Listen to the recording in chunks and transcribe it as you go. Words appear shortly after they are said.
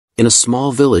In a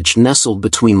small village nestled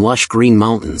between lush green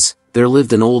mountains, there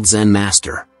lived an old Zen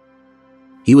master.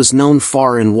 He was known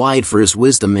far and wide for his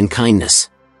wisdom and kindness.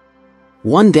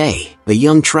 One day, a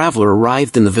young traveler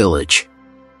arrived in the village.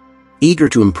 Eager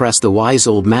to impress the wise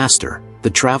old master,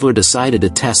 the traveler decided to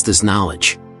test his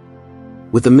knowledge.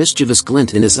 With a mischievous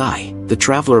glint in his eye, the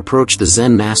traveler approached the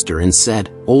Zen master and said,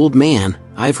 "Old man,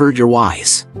 I've heard you're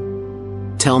wise.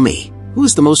 Tell me, who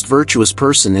is the most virtuous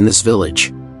person in this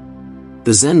village?"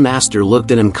 The Zen master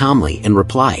looked at him calmly and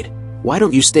replied, "Why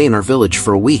don't you stay in our village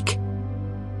for a week?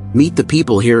 Meet the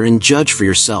people here and judge for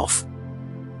yourself.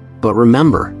 But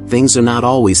remember, things are not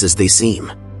always as they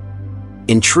seem."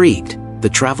 Intrigued, the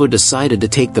traveler decided to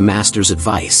take the master's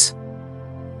advice.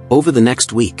 Over the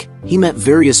next week, he met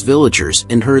various villagers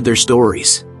and heard their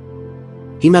stories.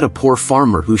 He met a poor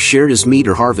farmer who shared his meat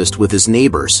or harvest with his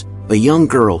neighbors, a young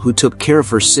girl who took care of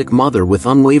her sick mother with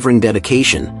unwavering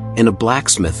dedication, and a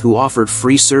blacksmith who offered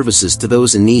free services to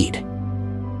those in need.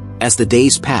 As the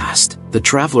days passed, the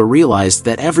traveler realized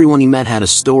that everyone he met had a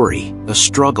story, a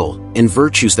struggle, and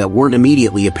virtues that weren't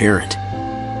immediately apparent.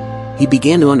 He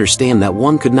began to understand that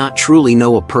one could not truly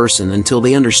know a person until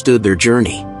they understood their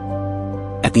journey.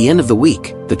 At the end of the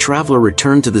week, the traveler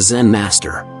returned to the Zen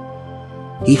master.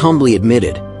 He humbly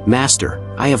admitted, "Master,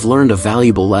 I have learned a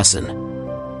valuable lesson.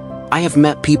 I have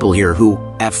met people here who,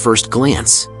 at first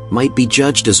glance, might be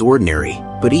judged as ordinary,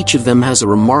 but each of them has a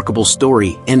remarkable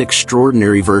story and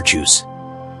extraordinary virtues.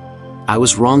 I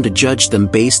was wrong to judge them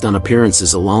based on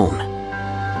appearances alone."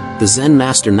 The Zen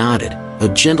master nodded, a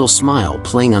gentle smile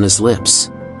playing on his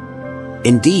lips.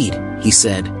 "Indeed," he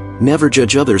said, "never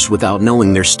judge others without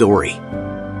knowing their story.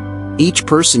 Each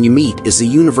person you meet is a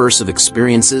universe of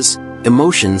experiences,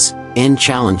 emotions, and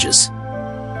challenges.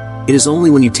 It is only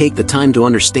when you take the time to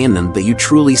understand them that you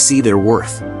truly see their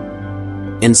worth."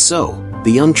 And so,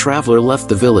 the young traveler left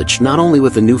the village not only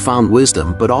with a newfound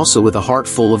wisdom but also with a heart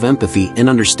full of empathy and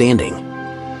understanding.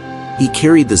 He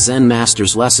carried the Zen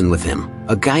master's lesson with him,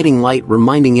 a guiding light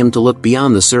reminding him to look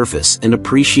beyond the surface and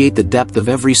appreciate the depth of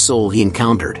every soul he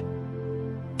encountered.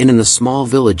 And in the small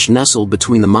village nestled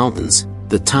between the mountains,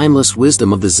 the timeless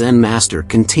wisdom of the Zen master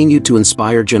continued to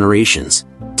inspire generations,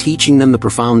 teaching them the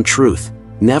profound truth: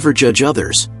 never judge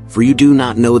others, for you do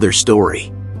not know their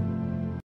story.